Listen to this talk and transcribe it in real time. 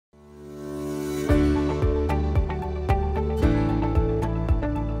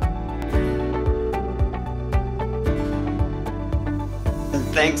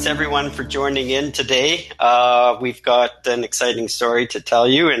Thanks everyone for joining in today. We've got an exciting story to tell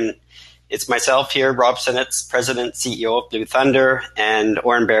you, and it's myself here, Rob Cinits, President, CEO of Blue Thunder, and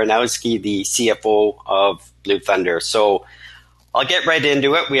Oren Baranowski, the CFO of Blue Thunder. So I'll get right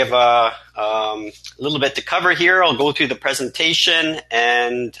into it. We have a little bit to cover here. I'll go through the presentation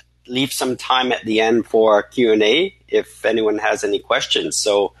and leave some time at the end for Q&A if anyone has any questions.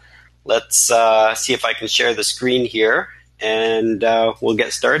 So let's see if I can share the screen here, and we'll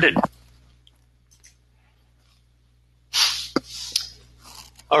get started.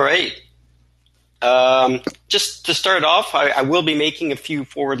 All right. Just to start off, I will be making a few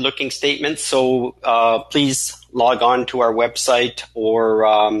forward-looking statements, so please log on to our website or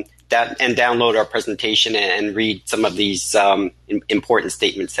and download our presentation and read some of these important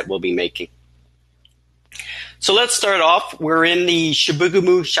statements that we'll be making. So let's start off. We're in the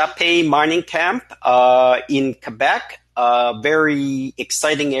Chibougamau-Chapais mining camp in Quebec, a very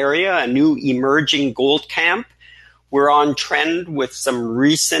exciting area, a new emerging gold camp. We're on trend with some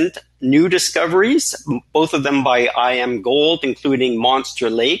recent new discoveries, both of them by IM Gold, including Monster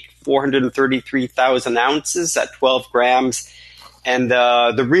Lake, 433,000 ounces at 12 grams, and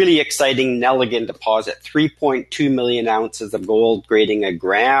the really exciting Nelligan deposit, 3.2 million ounces of gold grading a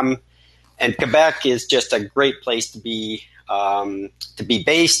gram. And Quebec is just a great place to be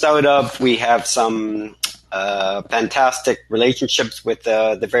based out of. We have some fantastic relationships with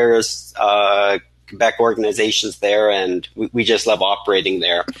the various Quebec organizations there, and we just love operating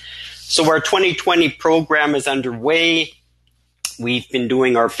there. So our 2020 program is underway. We've been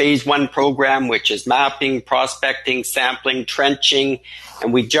doing our phase 1 program, which is mapping, prospecting, sampling, trenching,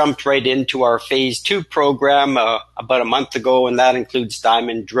 and we jumped right into our phase 2 program about a month ago, and that includes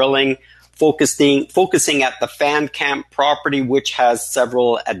diamond drilling, focusing at the Fan Camp property, which has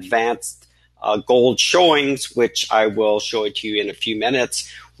several advanced gold showings, which I will show it to you in a few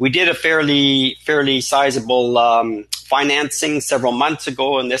minutes. We did a fairly sizable financing several months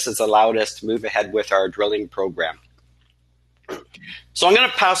ago, and this has allowed us to move ahead with our drilling program. So I'm going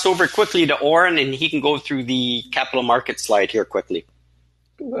to pass over quickly to Oren, and he can go through the capital market slide here quickly.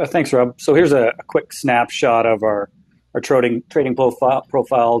 Thanks, Rob. So here's a quick snapshot of our trading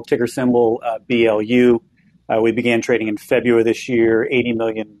profile, ticker symbol BLU. We began trading in February this year, 80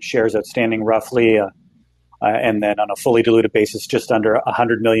 million shares outstanding roughly, and then on a fully diluted basis, just under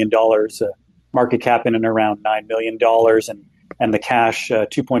 $100 million, market cap in and around $9 million, and the cash,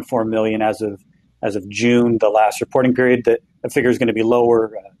 $2.4 million as of June, the last reporting period. The figure is going to be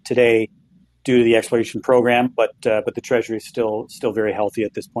lower today due to the exploration program, but the treasury is still very healthy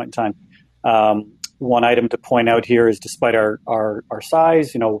at this point in time. One item to point out here is, despite our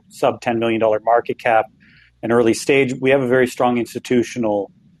size, sub $10 million market cap, and early stage, we have a very strong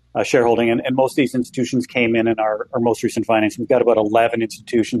institutional shareholding, and most of these institutions came in our most recent financing. We've got about 11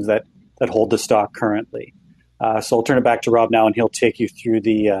 institutions that hold the stock currently. So I'll turn it back to Rob now, and he'll take you through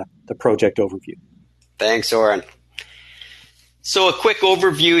the project overview. Thanks, Oren. So a quick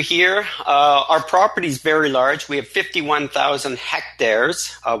overview here. Our property is very large. We have 51,000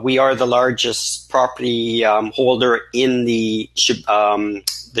 hectares. We are the largest property holder in the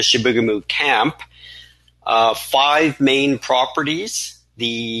Chibougamau camp. 5 main properties: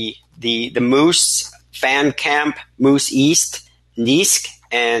 the Moose, Fan Camp, Moose East, Nisk,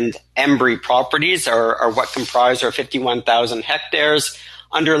 and Embry properties are what comprise our 51,000 hectares,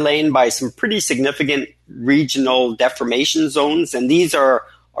 underlain by some pretty significant regional deformation zones. And these are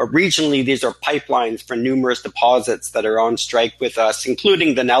pipelines for numerous deposits that are on strike with us,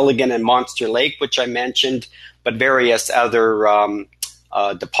 including the Nelligan and Monster Lake, which I mentioned, but various other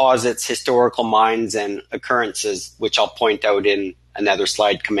deposits, historical mines, and occurrences, which I'll point out in another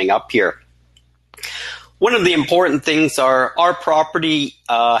slide coming up here. One of the important things are our property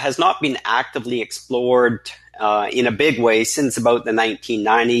has not been actively explored in a big way since about the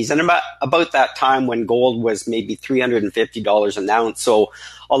 1990s, and about that time when gold was maybe $350 an ounce. So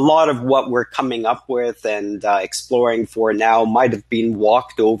a lot of what we're coming up with and exploring for now might have been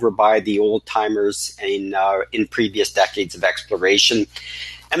walked over by the old timers in previous decades of exploration.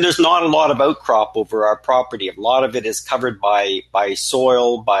 And there's not a lot of outcrop over our property. A lot of it is covered by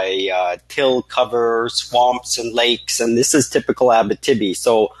soil, by till cover, swamps, and lakes. And this is typical Abitibi.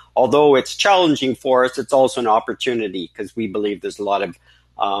 So although it's challenging for us, it's also an opportunity, because we believe there's a lot of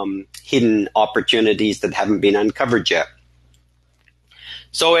hidden opportunities that haven't been uncovered yet.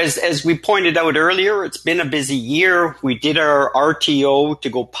 So as we pointed out earlier, it's been a busy year. We did our RTO to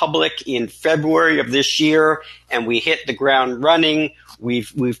go public in February of this year, and we hit the ground running.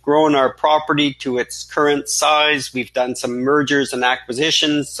 We've grown our property to its current size. We've done some mergers and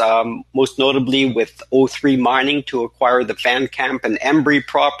acquisitions, most notably with O3 Mining to acquire the Van Camp and Embry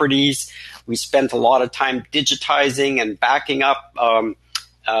properties. We spent a lot of time digitizing and backing up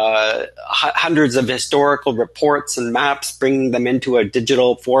hundreds of historical reports and maps, bringing them into a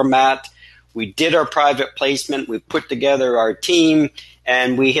digital format. We did our private placement, we put together our team,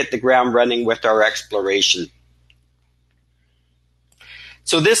 and we hit the ground running with our exploration.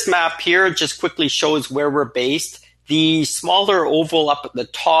 So this map here just quickly shows where we're based. The smaller oval up at the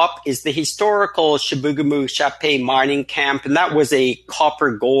top is the historical Chibougamau-Chapet mining camp, and that was a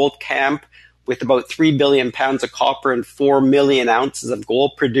copper-gold camp with about 3 billion pounds of copper and 4 million ounces of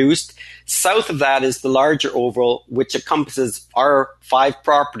gold produced. South of that is the larger oval, which encompasses our 5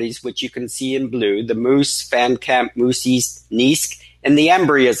 properties, which you can see in blue, the Moose, Van Camp, Moose East, Nisk, and the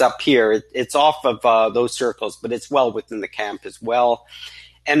Embry is up here. It's off of those circles, but it's well within the camp as well.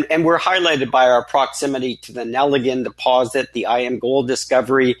 And we're highlighted by our proximity to the Nelligan deposit, the Iron Gold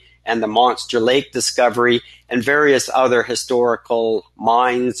discovery, and the Monster Lake discovery, and various other historical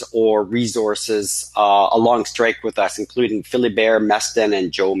mines or resources along strike with us, including Philibert, Meston,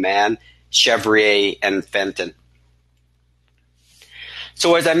 and Joe Mann, Chevrier, and Fenton.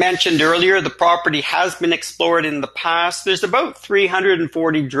 So as I mentioned earlier, the property has been explored in the past. There's about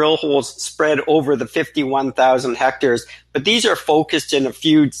 340 drill holes spread over the 51,000 hectares, but these are focused in a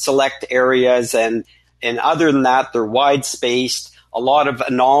few select areas, and other than that, they're wide-spaced. A lot of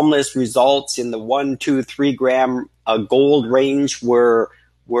anomalous results in the 1, 2, 3 gram gold range were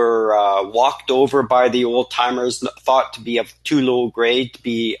walked over by the old timers, thought to be of too low grade to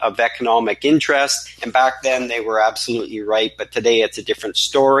be of economic interest. And back then they were absolutely right, but today it's a different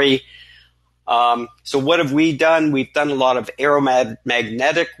story. So what have we done? We've done a lot of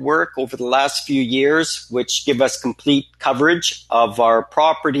aeromagnetic work over the last few years, which give us complete coverage of our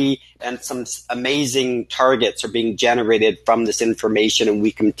property, and some amazing targets are being generated from this information, and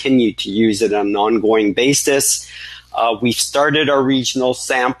we continue to use it on an ongoing basis. We've started our regional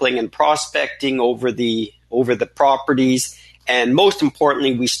sampling and prospecting over the properties, and most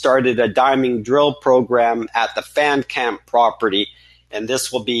importantly, we started a diamond drill program at the Van Camp property, and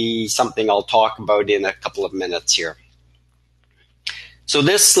this will be something I'll talk about in a couple of minutes here. So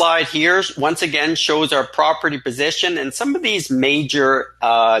this slide here, once again, shows our property position and some of these major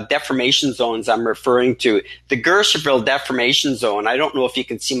deformation zones I'm referring to. The Gerscherville deformation zone, I don't know if you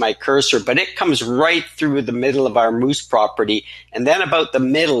can see my cursor, but it comes right through the middle of our Moose property. And then about the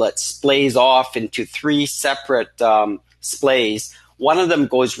middle, it splays off into 3 separate splays. One of them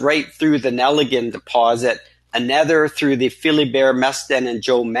goes right through the Nelligan deposit, another through the Philibert, Meston, and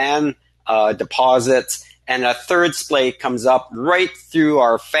Joe Mann deposits, and a third splay comes up right through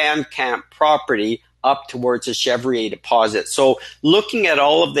our Van Camp property up towards the Chevrier deposit. So looking at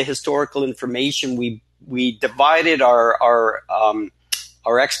all of the historical information, we divided our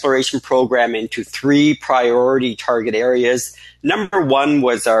exploration program into 3 priority target areas. Number 1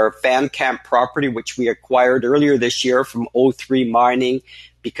 was our Van Camp property, which we acquired earlier this year from O3 Mining,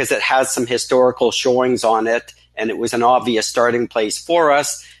 because it has some historical showings on it, and it was an obvious starting place for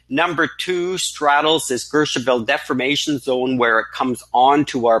us. Number 2 straddles this Gerscherville deformation zone where it comes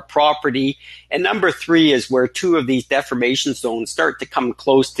onto our property. And number 3 is where 2 of these deformation zones start to come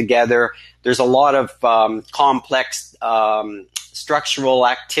close together. There's a lot of complex structural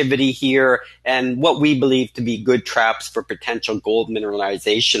activity here, and what we believe to be good traps for potential gold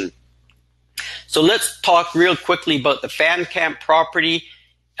mineralization. So let's talk real quickly about the Van Camp property.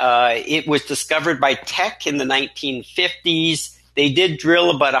 It was discovered by Teck in the 1950s. They did drill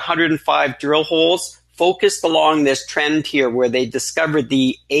about 105 drill holes, focused along this trend here where they discovered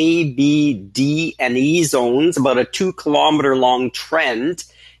the A, B, D, and E zones, about a 2-kilometer long trend.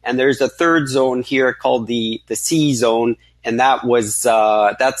 And there's a third zone here called the C zone, and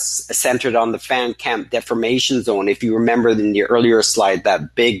that's centered on the Van Camp deformation zone. If you remember in the earlier slide,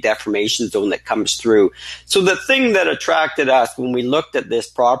 that big deformation zone that comes through. So the thing that attracted us when we looked at this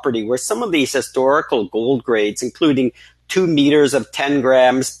property were some of these historical gold grades, including 2 meters of 10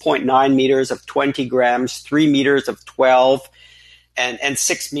 grams, 0.9 meters of 20 grams, 3 meters of 12, and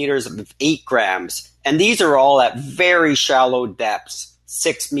 6 meters of 8 grams. And these are all at very shallow depths,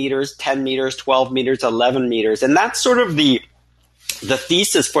 6 meters, 10 meters, 12 meters, 11 meters. And that's sort of the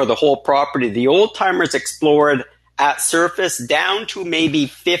thesis for the whole property. The old timers explored at surface down to maybe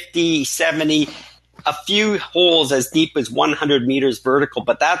 50, 70, a few holes as deep as 100 meters vertical,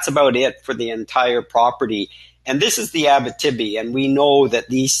 but that's about it for the entire property. And this is the Abitibi, and we know that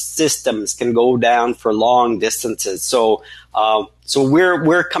these systems can go down for long distances. So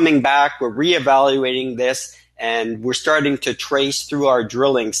we're coming back, we're reevaluating this, And we're starting to trace through our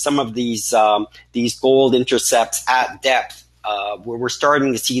drilling some of these gold intercepts at depth, where we're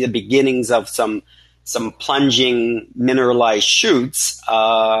starting to see the beginnings of some plunging mineralized chutes.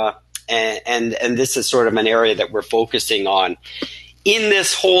 And this is sort of an area that we're focusing on. In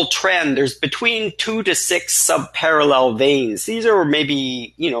this whole trend, there's between 2 to 6 subparallel veins. These are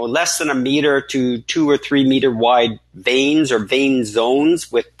maybe, less than a meter to 2 or 3 meter wide veins or vein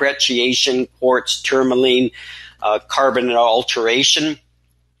zones with brecciation, quartz, tourmaline, carbonate alteration.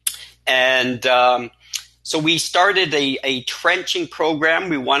 And so we started a trenching program.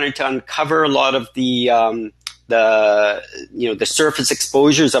 We wanted to uncover a lot of the surface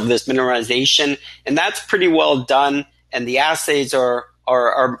exposures of this mineralization, and that's pretty well done. And the assays are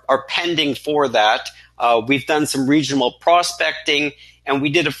pending for that. We've done some regional prospecting, and we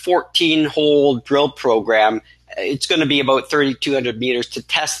did a 14-hole drill program. It's going to be about 3,200 meters to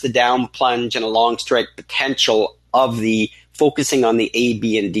test the down plunge and a long strike potential of focusing on the A,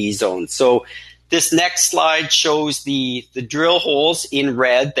 B, and D zones. So this next slide shows the drill holes in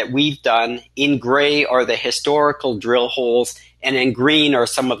red that we've done. In gray are the historical drill holes, and in green are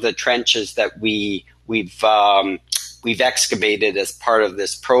some of the trenches that we've excavated as part of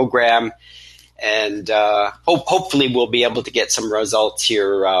this program. And hopefully we'll be able to get some results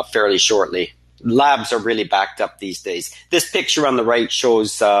here fairly shortly. Labs are really backed up these days. This picture on the right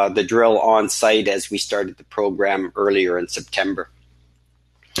shows the drill on site as we started the program earlier in September.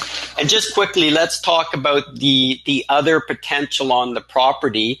 And just quickly, let's talk about the other potential on the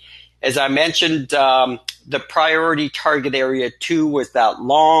property. As I mentioned, the priority target area 2 was that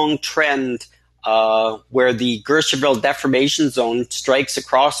long trend where the Gerscherville deformation zone strikes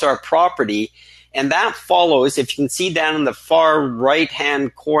across our property. And that follows, if you can see down in the far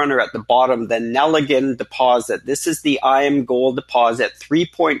right-hand corner at the bottom, the Nelligan deposit. This is the IM gold deposit,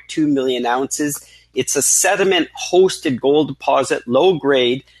 3.2 million ounces. It's a sediment-hosted gold deposit, low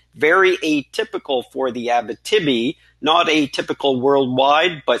grade, very atypical for the Abitibi, not atypical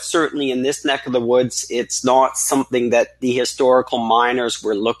worldwide, but certainly in this neck of the woods, it's not something that the historical miners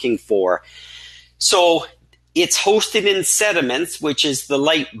were looking for. So it's hosted in sediments, which is the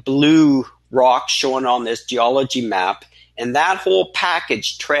light blue rock shown on this geology map. And that whole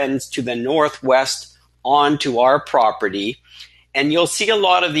package trends to the northwest onto our property. And you'll see a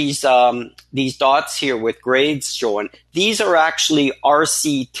lot of these dots here with grades shown. These are actually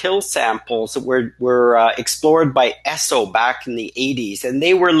RC till samples that were explored by ESSO back in the 80s. And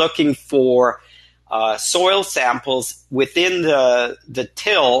they were looking for soil samples within the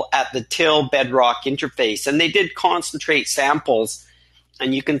till at the till bedrock interface. And they did concentrate samples.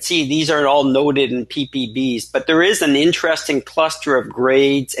 And you can see these are all noted in PPBs. But there is an interesting cluster of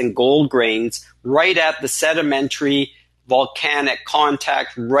grades and gold grains right at the sedimentary volcanic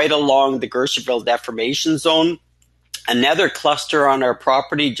contact right along the Gerscherville deformation zone. Another cluster on our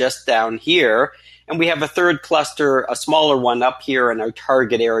property just down here. And we have a third cluster, a smaller one up here in our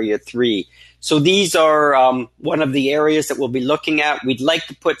target area 3. So these are one of the areas that we'll be looking at. We'd like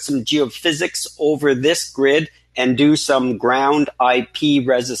to put some geophysics over this grid and do some ground IP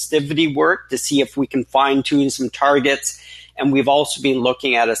resistivity work to see if we can fine-tune some targets. And we've also been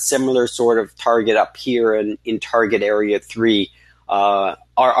looking at a similar sort of target up here in target area 3.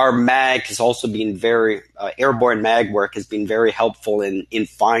 Our mag has also been airborne mag work has been very helpful in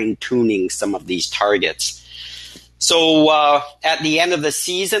fine-tuning some of these targets. So at the end of the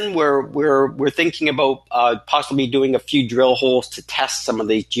season, we're thinking about possibly doing a few drill holes to test some of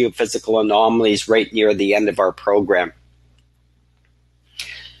these geophysical anomalies right near the end of our program.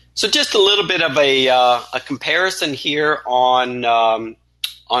 So just a little bit of a comparison here on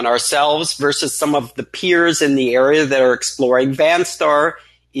ourselves versus some of the peers in the area that are exploring. Vanstar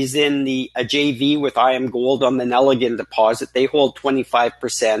is in a JV with IM Gold on the Nelligan deposit. They hold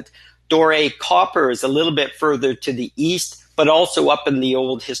 25%. Doré Copper is a little bit further to the east, but also up in the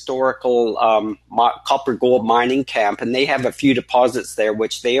old historical copper gold mining camp. And they have a few deposits there,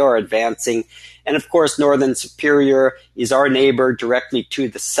 which they are advancing. And of course, Northern Superior is our neighbor directly to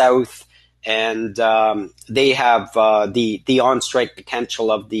the south. And they have the on-strike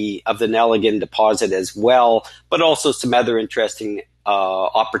potential of the Nelligan deposit as well, but also some other interesting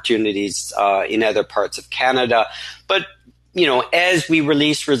opportunities in other parts of Canada. But as we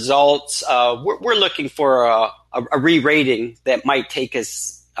release results, we're looking for a re-rating that might take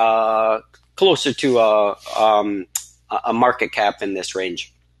us closer to a market cap in this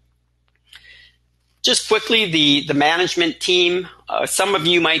range. Just quickly, the management team. Some of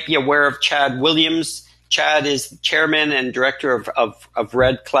you might be aware of Chad Williams. Chad is the chairman and director of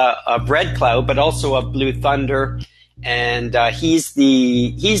Red Cloud, but also of Blue Thunder. and he's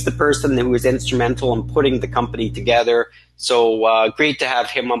the person who was instrumental in putting the company together. So great to have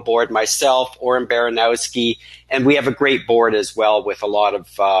him on board. Myself, Oren Baranowski, and we have a great board as well with a lot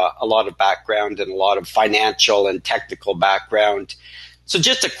of background and a lot of financial and technical background. So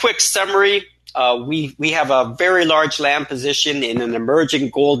just a quick summary: we have a very large land position in an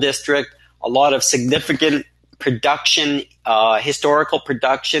emerging gold district, a lot of significant production, historical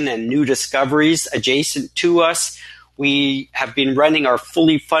production, and new discoveries adjacent to us. We have been running our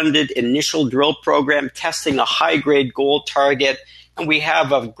fully funded initial drill program, testing a high-grade gold target, and we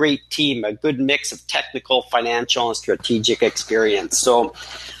have a great team, a good mix of technical, financial, and strategic experience. So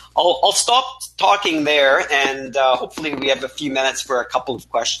I'll stop talking there, and hopefully we have a few minutes for a couple of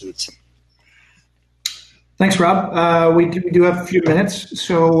questions. Thanks, Rob. We do have a few minutes.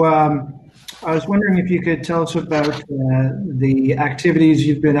 So I was wondering if you could tell us about the activities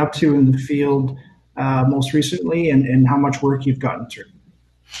you've been up to in the field most recently, and how much work you've gotten through.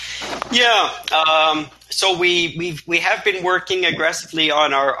 Yeah, so we have been working aggressively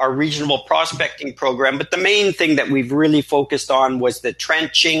on our regional prospecting program, but the main thing that we've really focused on was the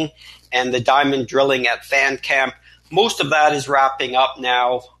trenching and the diamond drilling at Fan Camp. Most of that is wrapping up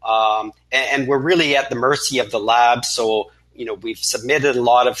now, and we're really at the mercy of the lab. So we've submitted a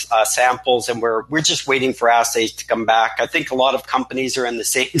lot of samples, and we're just waiting for assays to come back. I think a lot of companies are in the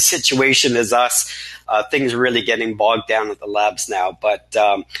same situation as us. Things are really getting bogged down at the labs now, but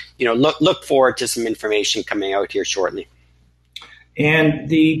look forward to some information coming out here shortly. And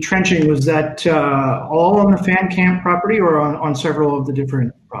the trenching, was that all on the Fan Camp property or on several of the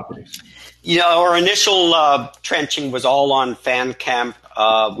different properties? Our initial trenching was all on Fan Camp.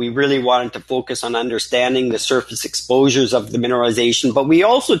 We really wanted to focus on understanding the surface exposures of the mineralization, but we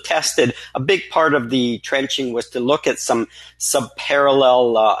also tested, a big part of the trenching was to look at some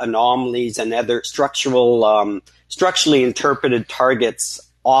subparallel anomalies and other structurally interpreted targets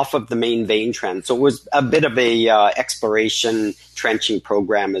off of the main vein trend. So it was a bit of a exploration trenching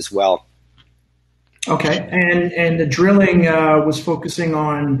program as well. Okay, and the drilling was focusing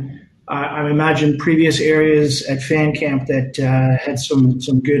on, I imagine, previous areas at Fan Camp that had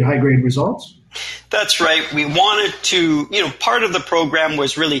some good high-grade results? That's right. We wanted to, part of the program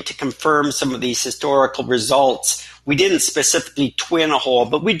was really to confirm some of these historical results. We didn't specifically twin a hole,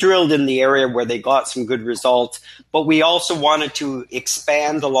 but we drilled in the area where they got some good results. But we also wanted to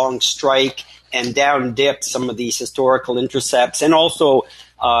expand along strike and down dip some of these historical intercepts, and also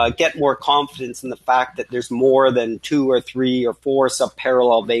get more confidence in the fact that there's more than 2 or 3 or 4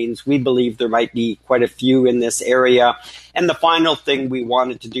 subparallel veins. We believe there might be quite a few in this area. And the final thing we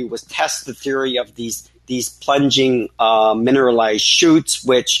wanted to do was test the theory of these plunging mineralized chutes,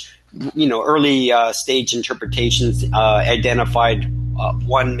 which early stage interpretations identified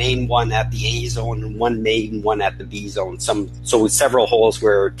one main one at the A zone and one main one at the B zone. So several holes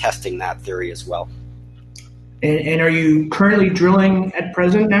were testing that theory as well. And are you currently drilling at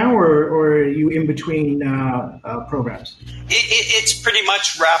present now, or are you in between programs? It's pretty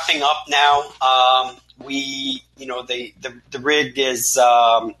much wrapping up now. The rig is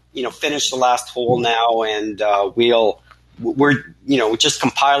finished the last hole now, and we're just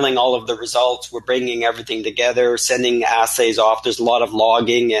compiling all of the results. We're bringing everything together, sending assays off. There's a lot of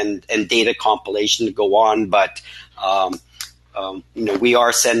logging and data compilation to go on, but we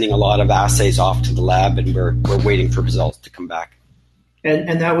are sending a lot of assays off to the lab, and we're waiting for results to come back.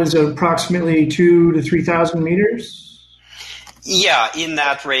 And that was approximately 2,000 to 3,000 meters? Yeah, in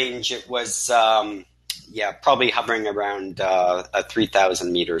that range. It was, probably hovering around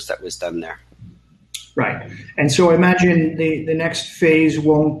 3,000 meters that was done there. Right. And so I imagine the next phase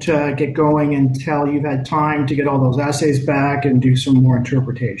won't get going until you've had time to get all those assays back and do some more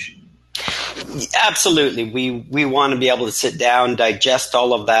interpretation. Absolutely. We want to be able to sit down, digest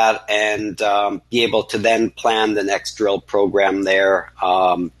all of that, and be able to then plan the next drill program there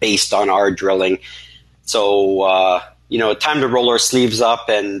based on our drilling. So, time to roll our sleeves up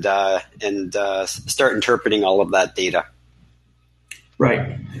and start interpreting all of that data.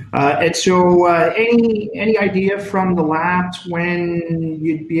 Right. And so any idea from the labs when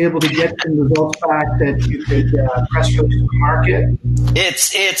you'd be able to get some results back that you could press release to the market?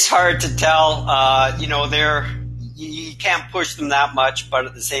 It's hard to tell. You can't push them that much, but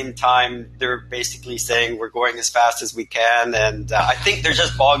at the same time, they're basically saying we're going as fast as we can. And I think they're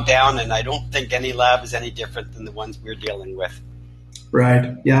just bogged down, and I don't think any lab is any different than the ones we're dealing with.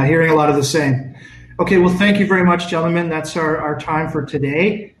 Right. Yeah, hearing a lot of the same. Okay, well, thank you very much, gentlemen. That's our time for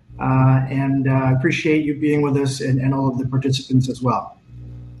today. And I appreciate you being with us and all of the participants as well.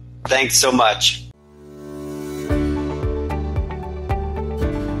 Thanks so much.